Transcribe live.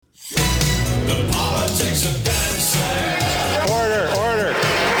Politics of dancing. Order.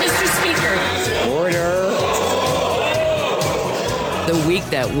 Mr. Speaker. Order. The week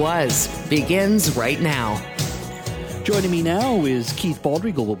that was begins right now. Joining me now is Keith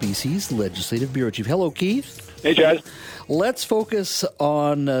Baldry, Global BC's Legislative Bureau Chief. Hello, Keith. Hey, Chad. Let's focus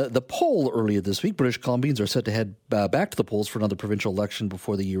on the poll earlier this week. British Columbians are set to head back to the polls for another provincial election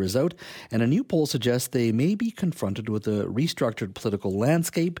before the year is out. And a new poll suggests they may be confronted with a restructured political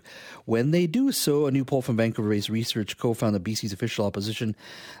landscape. When they do so, a new poll from Vancouver-based research co-found that BC's official opposition,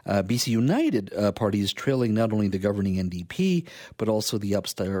 BC United party, is trailing not only the governing NDP, but also the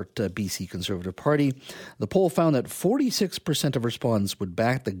upstart BC Conservative Party. The poll found that 46% of respondents would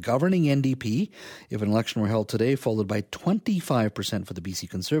back the governing NDP if an election were held today, followed by 25% for the BC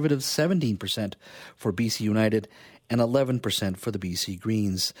Conservatives, 17% for BC United, and 11% for the BC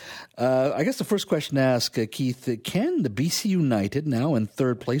Greens. I guess the first question to ask, Keith, can the BC United, now in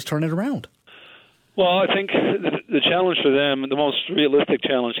third place, turn it around? Well, I think the challenge for them, the most realistic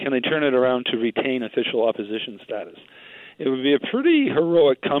challenge, can they turn it around to retain official opposition status? It would be a pretty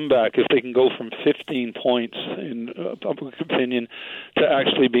heroic comeback if they can go from 15 points in public opinion to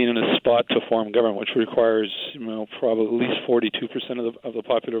actually being in a spot to form government, which requires, probably at least 42% of the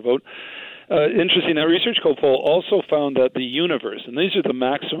popular vote. Interesting, that research poll also found that the universe, and these are the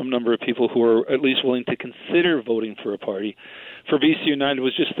maximum number of people who are at least willing to consider voting for a party, for BC United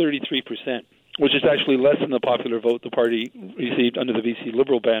was just 33%. Which is actually less than the popular vote the party received under the BC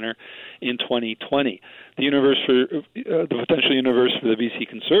Liberal banner in 2020. The universe for the potential universe for the BC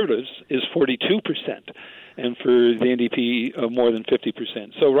Conservatives is 42%, and for the NDP more than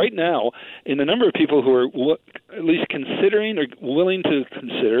 50%. So right now, in the number of people who are at least considering or willing to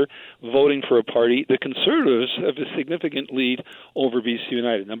consider voting for a party, the Conservatives have a significant lead over BC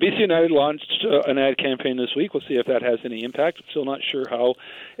United. Now, BC United launched an ad campaign this week. We'll see if that has any impact. Still not sure how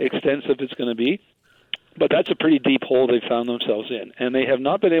extensive it's going to be. But that's a pretty deep hole they found themselves in, and they have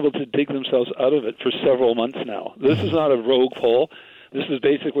not been able to dig themselves out of it for several months now. This is not a rogue poll. This is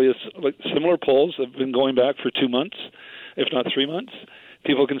basically similar polls have been going back for 2 months, if not 3 months.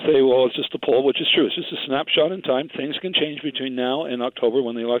 People can say, well, it's just a poll, which is true. It's just a snapshot in time. Things can change between now and October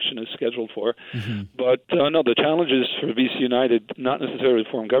when the election is scheduled for. Mm-hmm. But no, the challenge is for BC United not necessarily to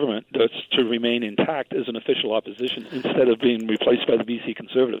form government, but to remain intact as an official opposition instead of being replaced by the BC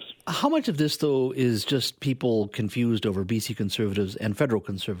Conservatives. How much of this, though, is just people confused over BC Conservatives and federal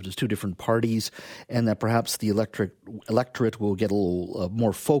Conservatives, two different parties, and that perhaps the electorate will get a little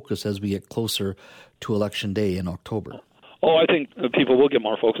more focus as we get closer to Election Day in October? Oh, I think people will get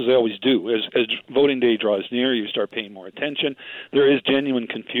more focused. They always do. As voting day draws near, you start paying more attention. There is genuine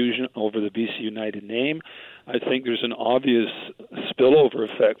confusion over the BC United name. I think there's an obvious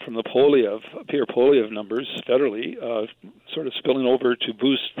spillover effect from the Pierre Poilievre numbers federally, sort of spilling over to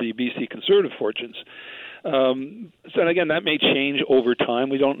boost the BC Conservative fortunes. So again, that may change over time.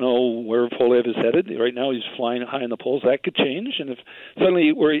 We don't know where Poilievre is headed. Right now, he's flying high in the polls. That could change, and if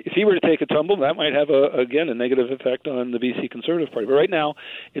he were to take a tumble, that might have a negative effect on the BC Conservative Party. But right now,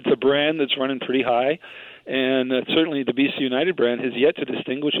 it's a brand that's running pretty high, and certainly the BC United brand has yet to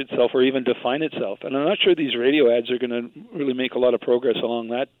distinguish itself or even define itself. And I'm not sure these radio ads are going to really make a lot of progress along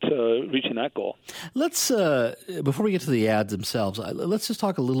that reaching that goal. Let's before we get to the ads themselves, let's just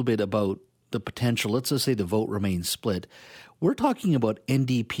talk a little bit about the potential. Let's just say the vote remains split. We're talking about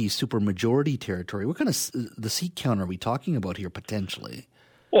NDP supermajority territory. What kind of the seat count are we talking about here potentially?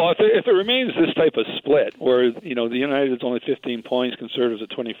 Well, if it remains this type of split, where the United is only 15 points, Conservatives at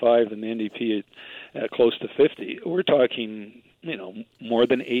 25, and the NDP at close to 50, we're talking more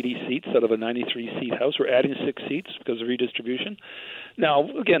than 80 seats out of a 93-seat House. We're adding 6 seats because of redistribution. Now,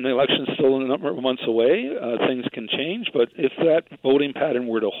 again, the election's still a number of months away. Things can change, but if that voting pattern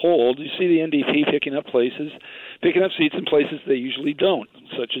were to hold, you see the NDP picking up seats in places they usually don't,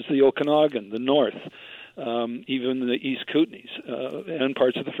 such as the Okanagan, the North, even the East Kootenays, and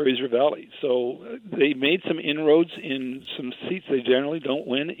parts of the Fraser Valley. So they made some inroads in some seats they generally don't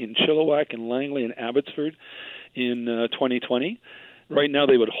win in Chilliwack and Langley and Abbotsford in 2020. Right now,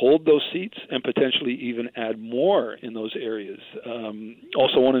 they would hold those seats and potentially even add more in those areas.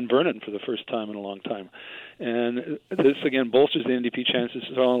 Also one in Vernon for the first time in a long time. And this, again, bolsters the NDP chances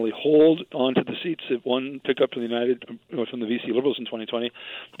to not only hold on to the seats that one picked up from the United, from the BC Liberals in 2020,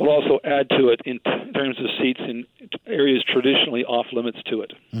 but also add to it in terms of seats in areas traditionally off limits to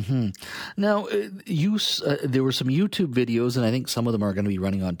it. Mm-hmm. Now, there were some YouTube videos, and I think some of them are going to be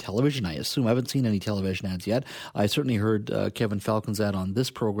running on television, I assume. I haven't seen any television ads yet. I certainly heard Kevin Falcon's ad on this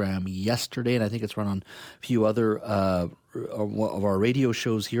program yesterday, and I think it's run on a few other of our radio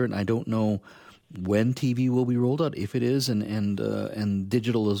shows here, and I don't know when TV will be rolled out, if it is, and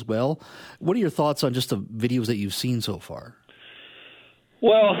digital as well. What are your thoughts on just the videos that you've seen so far?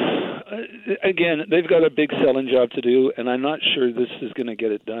 Well, again, they've got a big selling job to do, and I'm not sure this is going to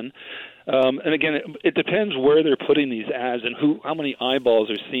get it done. And again, it depends where they're putting these ads and how many eyeballs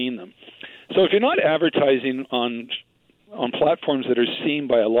are seeing them. So if you're not advertising on platforms that are seen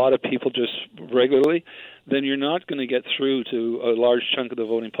by a lot of people just regularly, then you're not going to get through to a large chunk of the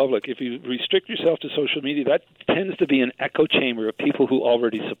voting public. If you restrict yourself to social media, that tends to be an echo chamber of people who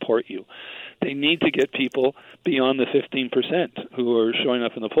already support you. They need to get people beyond the 15% who are showing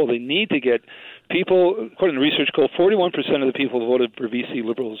up in the poll. They need to get people, according to Research Code, 41% of the people who voted for BC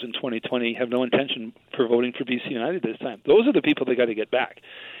Liberals in 2020 have no intention for voting for BC United this time. Those are the people they got to get back.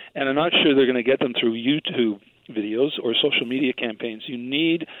 And I'm not sure they're going to get them through YouTube videos or social media campaigns. You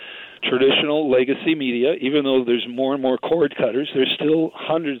need traditional legacy media. Even though there's more and more cord cutters, there's still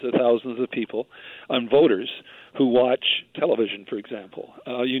hundreds of thousands of people and voters who watch television, for example.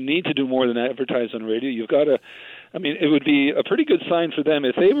 You need to do more than advertise on radio. You've got to, it would be a pretty good sign for them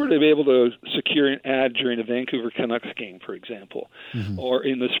if they were to be able to secure an ad during a Vancouver Canucks game, for example, or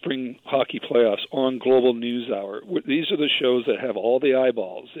in the spring hockey playoffs, or on Global News Hour. These are the shows that have all the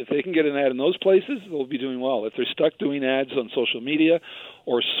eyeballs. If they can get an ad in those places, they'll be doing well. If they're stuck doing ads on social media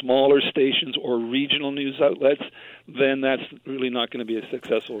or smaller stations or regional news outlets, then that's really not going to be a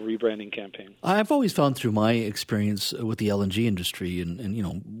successful rebranding campaign. I've always found through my experience with the LNG industry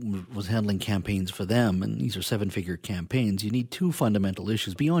and was handling campaigns for them, and these are seven-figure campaigns, you need two fundamental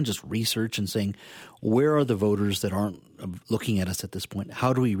issues beyond just research and saying, where are the voters that aren't looking at us at this point?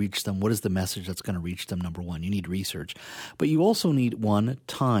 How do we reach them? What is the message that's going to reach them? Number one, you need research. But you also need,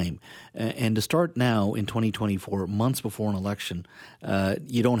 time. And to start now in 2024, months before an election,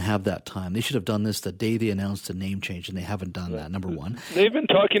 you don't have that time. They should have done this the day they announced a name change, and they haven't done that, number one. They've been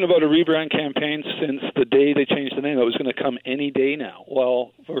talking about a rebrand campaign since the day they changed the name. It was going to come any day now.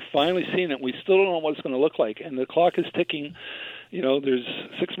 Well, we're finally seeing it. We still don't know what it's going to look like, and the clock is ticking. There's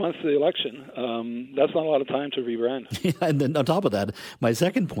 6 months to the election. That's not a lot of time to rebrand. Yeah, and then on top of that, my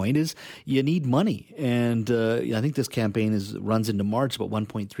second point is you need money. And I think this campaign runs into March, about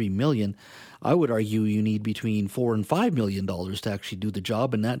 $1.3 million. I would argue you need between $4 and $5 million to actually do the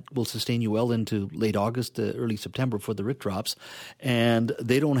job, and that will sustain you well into late August, early September for the writ drops. And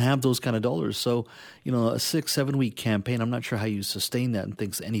they don't have those kind of dollars. So, a 6-7 week campaign, I'm not sure how you sustain that and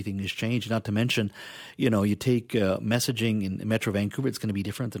think anything has changed. Not to mention, you take messaging in Metro Vancouver, it's going to be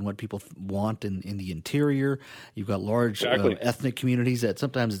different than what people want in the interior. You've got large ethnic communities that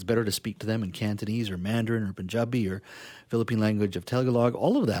sometimes it's better to speak to them in Cantonese or Mandarin or Punjabi or Philippine language of Tagalog,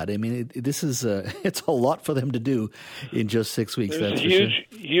 all of that. This is it's a lot for them to do in just 6 weeks. There's that's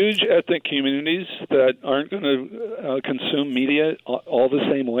huge ethnic communities that aren't going to consume media all the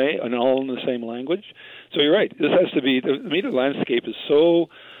same way and all in the same language. So you're right. This has to be, the media landscape is so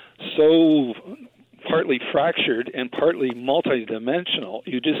partly fractured and partly multidimensional.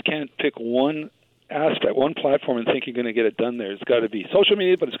 You just can't pick one aspect, one platform, and think you're going to get it done there. It's got to be social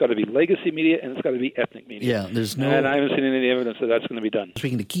media, but it's got to be legacy media, and it's got to be ethnic media. Yeah, and I haven't seen any evidence that that's going to be done.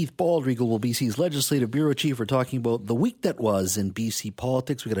 Speaking to Keith Baldry, Global BC's Legislative Bureau Chief, we're talking about the week that was in BC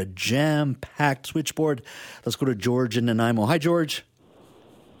politics. We got a jam-packed switchboard. Let's go to George in Nanaimo. Hi, George.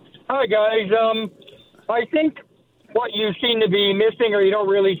 Hi, guys. I think what you seem to be missing, or you don't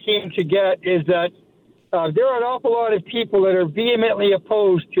really seem to get, is that there are an awful lot of people that are vehemently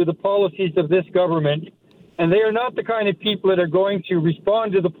opposed to the policies of this government, and they are not the kind of people that are going to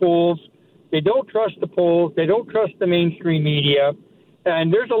respond to the polls. They don't trust the polls. They don't trust the mainstream media,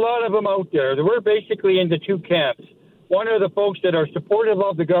 and there's a lot of them out there. We're basically into two camps. One are the folks that are supportive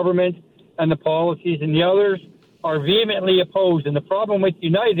of the government and the policies, and the others are vehemently opposed. And the problem with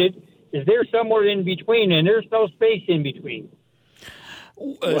United is they're somewhere in between, and there's no space in between.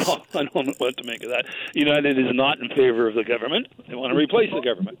 Well, I don't know what to make of that. United is not in favor of the government. They want to replace the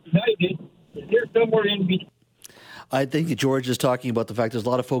government. United is there somewhere in between. I think that George is talking about the fact there's a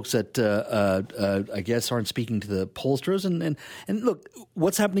lot of folks that I guess aren't speaking to the pollsters. And look,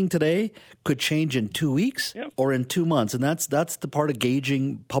 what's happening today could change in 2 weeks or in 2 months. And that's the part of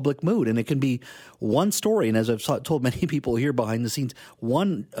gauging public mood. And it can be one story. And as I've told many people here behind the scenes,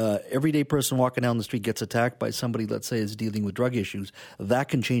 one everyday person walking down the street gets attacked by somebody, let's say, is dealing with drug issues. That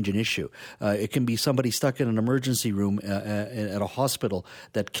can change an issue. It can be somebody stuck in an emergency room at a hospital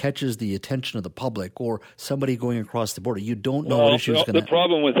that catches the attention of the public, or somebody going across the border. You don't know what issue is going to... The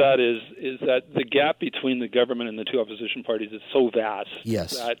problem with that is that the gap between the government and the two opposition parties is so vast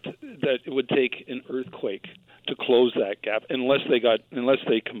that it would take an earthquake to close that gap unless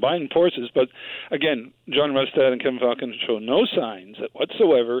they combine forces. But again, John Rustad and Kevin Falcon show no signs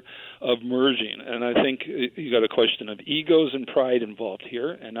whatsoever of merging, and I think you got a question of egos and pride involved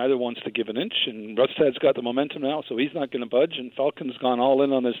here, and neither wants to give an inch. And Rustad's got the momentum now, so he's not going to budge, and Falcon's gone all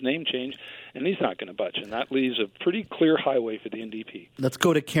in on this name change, and he's not going to budge, and that leaves a pretty clear highway for the NDP. Let's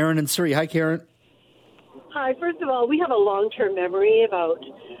go to Karen in Surrey. Hi, Karen. Hi. First of all, we have a long-term memory about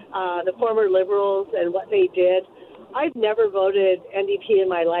the former Liberals and what they did. I've never voted NDP in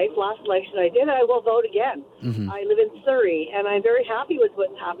my life. Last election I did, and I will vote again. Mm-hmm. I live in Surrey, and I'm very happy with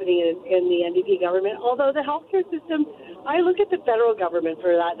what's happening in the NDP government. Although the healthcare system, I look at the federal government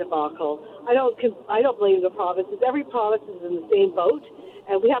for that debacle. I don't blame the provinces. Every province is in the same boat,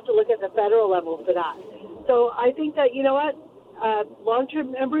 and we have to look at the federal level for that. So I think that, you know what,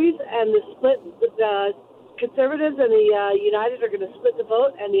 long-term memories and the split, the Conservatives and the United are going to split the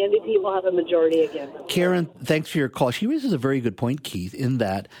vote, and the NDP will have a majority again. Karen, thanks for your call. She raises a very good point, Keith, in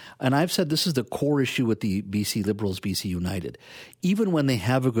that, and I've said this is the core issue with the BC Liberals, BC United. Even when they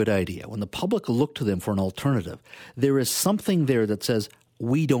have a good idea, when the public look to them for an alternative, there is something there that says,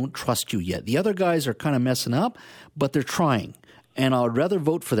 we don't trust you yet. The other guys are kind of messing up, but they're trying. And I'd rather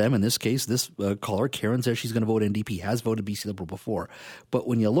vote for them. In this case, this caller, Karen, says she's going to vote NDP, has voted BC Liberal before. But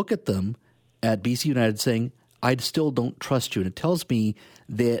when you look at them, at BC United saying, I still don't trust you. And it tells me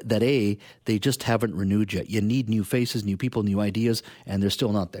that they just haven't renewed yet. You need new faces, new people, new ideas, and they're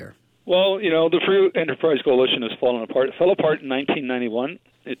still not there. Well, the Free Enterprise Coalition has fallen apart. It fell apart in 1991.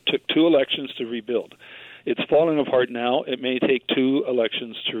 It took 2 elections to rebuild. It's falling apart now. It may take 2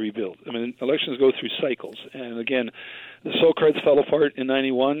 elections to rebuild. I mean, elections go through cycles. And again, the Socreds fell apart in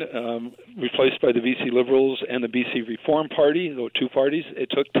 91, replaced by the BC Liberals and the BC Reform Party, the 2 parties. It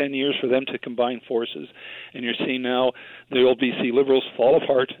took 10 years for them to combine forces. And you're seeing now the old BC Liberals fall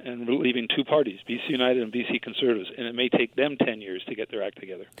apart and leaving 2 parties, BC United and BC Conservatives. And it may take them 10 years to get their act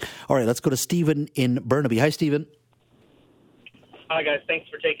together. All right, let's go to Stephen in Burnaby. Hi, Stephen. Hi, guys. Thanks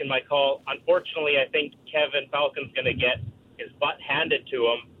for taking my call. Unfortunately, I think Kevin Falcon's going to get his butt handed to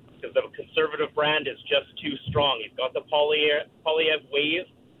him because the Conservative brand is just too strong. He's got the Poilievre wave,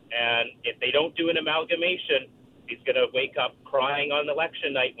 and if they don't do an amalgamation, he's going to wake up crying on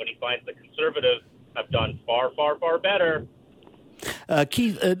election night when he finds the Conservatives have done far, far, far better.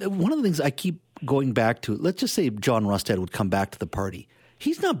 Keith, one of the things I keep going back to, let's just say John Rustad would come back to the party.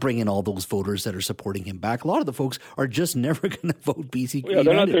 He's not bringing all those voters that are supporting him back. A lot of the folks are just never going to vote BC. Well, yeah,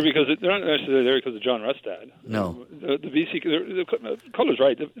 they're not necessarily there because of John Rustad. No, the BC, the color's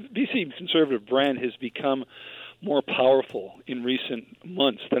right. The BC Conservative brand has become more powerful in recent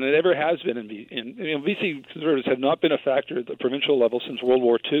months than it ever has been. BC Conservatives have not been a factor at the provincial level since World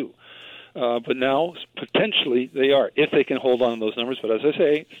War II. But now, potentially, they are, if they can hold on to those numbers. But as I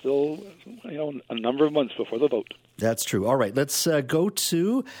say, still a number of months before the vote. That's true. All right, let's go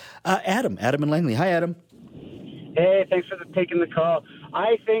to Adam. Adam in Langley. Hi, Adam. Hey, thanks for taking the call.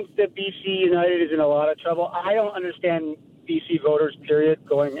 I think that BC United is in a lot of trouble. I don't understand BC voters, period,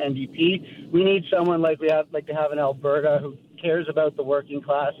 going NDP. We need someone like to have in Alberta who cares about the working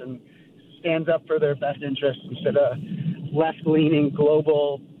class and stands up for their best interests instead of left-leaning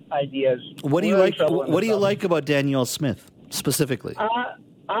global ideas. What do you like? What do you like about Danielle Smith specifically?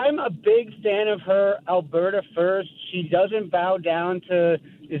 I'm a big fan of her Alberta first. She doesn't bow down to,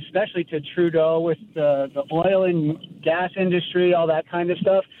 especially to Trudeau with the oil and gas industry, all that kind of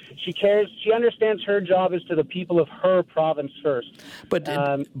stuff. She cares. She understands her job is to the people of her province first. But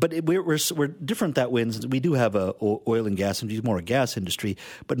we're different that way. We do have a oil and gas industry, more a gas industry.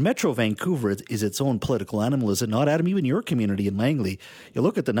 But Metro Vancouver is its own political animal, is it not, Adam? Even your community in Langley, you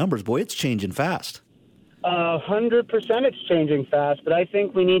look at the numbers, boy, it's changing fast. 100% it's changing fast, but I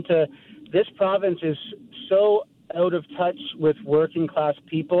think we need to, this province is so out of touch with working class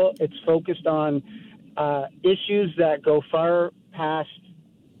people. It's focused on issues that go far past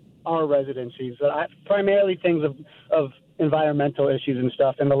our residencies, primarily things of environmental issues and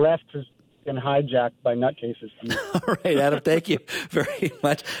stuff, and the left has been hijacked by nutcases. All right, Adam, thank you very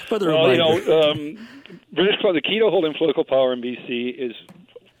much for the reminder. British Columbia, the key to holding political power in BC is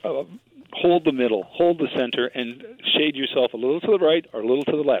hold the middle, hold the center, and shade yourself a little to the right or a little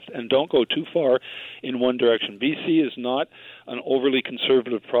to the left, and don't go too far in one direction. BC is not an overly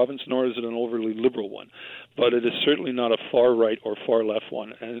conservative province, nor is it an overly liberal one, but it is certainly not a far right or far left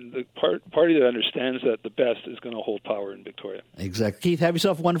one, and the party that understands that the best is going to hold power in Victoria. Exactly. Keith, have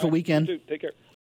yourself a wonderful weekend. Take care.